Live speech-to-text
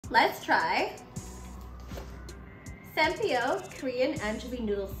Let's try SEMPIO Korean anchovy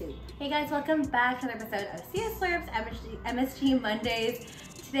noodle soup. Hey guys, welcome back to another episode of CS Slurps MSG Mondays.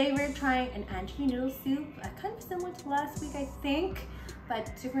 Today we're trying an anchovy noodle soup, kind of similar to last week I think, but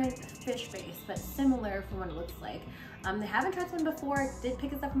different fish base, but similar from what it looks like. They haven't tried this one before, did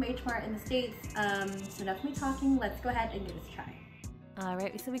pick this up from H Mart in the States, so enough of me talking, let's go ahead and give this a try.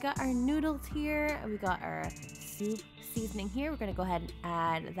 Alright, so we got our noodles here, we got our soup seasoning here. We're gonna go ahead and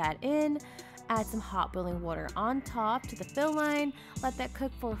add that in. Add some hot boiling water on top to the fill line. Let that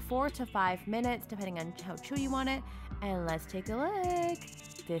cook for 4 to 5 minutes, depending on how chewy you want it. And let's take a look.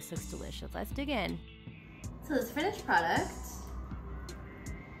 This looks delicious. Let's dig in. So this finished product,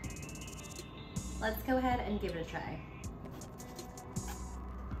 let's go ahead and give it a try.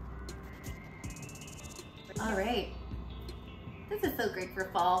 All right, this is so great for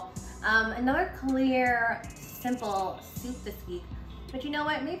fall. Another clear, simple soup this week. But you know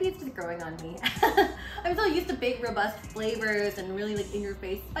what, maybe it's just growing on me. I'm so used to big, robust flavors and really like in your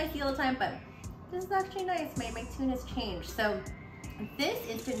face spicy all the time, but this is actually nice. My tune has changed. So this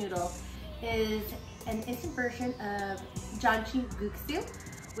instant noodle is an instant version of janchiguksu,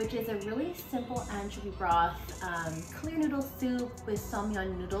 which is a really simple anchovy broth, clear noodle soup with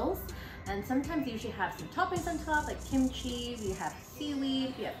somyeon noodles. And sometimes you usually have some toppings on top, like kimchi, we have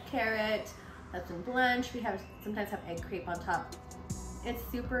seaweed, we have carrot, that's in blanch, we sometimes have egg crepe on top. It's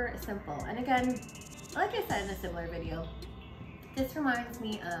super simple. And again, like I said in a similar video, this reminds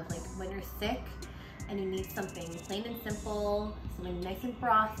me of like when you're sick and you need something plain and simple, something nice and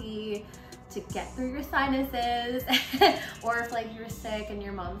brothy to get through your sinuses, or if like you're sick and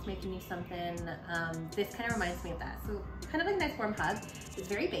your mom's making you something, this kind of reminds me of that. So kind of like a nice warm hug. It's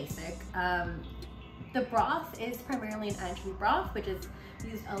very basic. The broth is primarily an anchovy broth, which is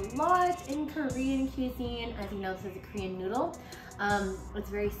used a lot in Korean cuisine. As you know, this is a Korean noodle. It's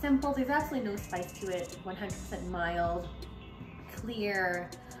very simple. There's absolutely no spice to it. 100% mild, clear,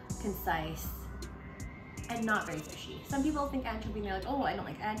 concise, and not very fishy. Some people think anchovy and they're like, oh, I don't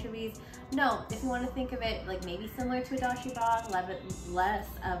like anchovies. No, if you want to think of it like maybe similar to a dashi broth, less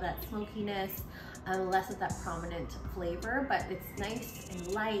of that smokiness, less of that prominent flavor, but it's nice and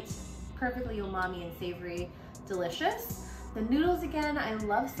light, perfectly umami and savory, delicious. The noodles, again, I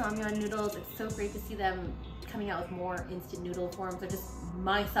love somyeon noodles. It's so great to see them coming out with more instant noodle forms. They're just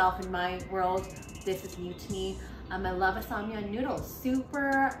myself in my world. This is new to me. I love a somyeon noodle.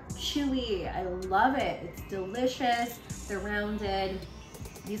 Super chewy. I love it. It's delicious. They're rounded.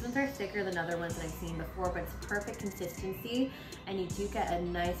 These ones are thicker than other ones that I've seen before, but it's perfect consistency. And you do get a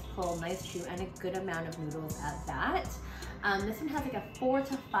nice pull, nice chew, and a good amount of noodles at that. This one has like a 4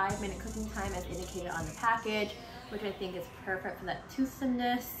 to 5 minute cooking time as indicated on the package, which I think is perfect for that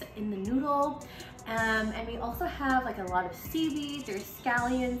toothsomeness in the noodle. And we also have like a lot of seaweed. There's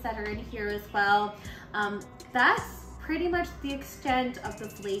scallions that are in here as well. That's pretty much the extent of the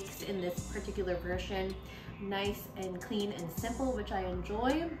flakes in this particular version. Nice and clean and simple, which I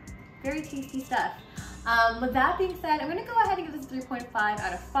enjoy. Very tasty stuff. With that being said, I'm gonna go ahead and give this 3.5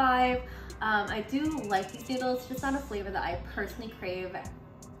 out of 5. I do like these noodles, it's just not a flavor that I personally crave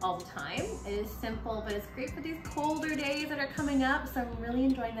all the time. It is simple, but it's great for these colder days that are coming up, so I'm really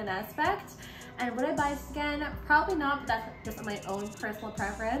enjoying that aspect. And would I buy this again? Probably not, but that's just my own personal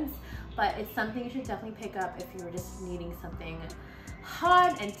preference. But it's something you should definitely pick up if you're just needing something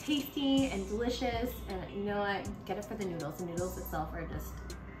hot and tasty and delicious. And you know what? Get it for the noodles. The noodles itself are just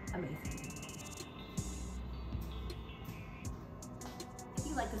amazing. If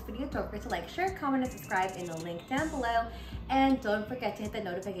you like this video, don't forget to like, share, comment, and subscribe in the link down below. And don't forget to hit the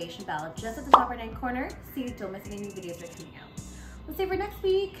notification bell just at the top right-hand corner so you don't miss any new videos that are coming out. We'll see you for next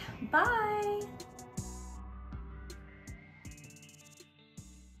week. Bye!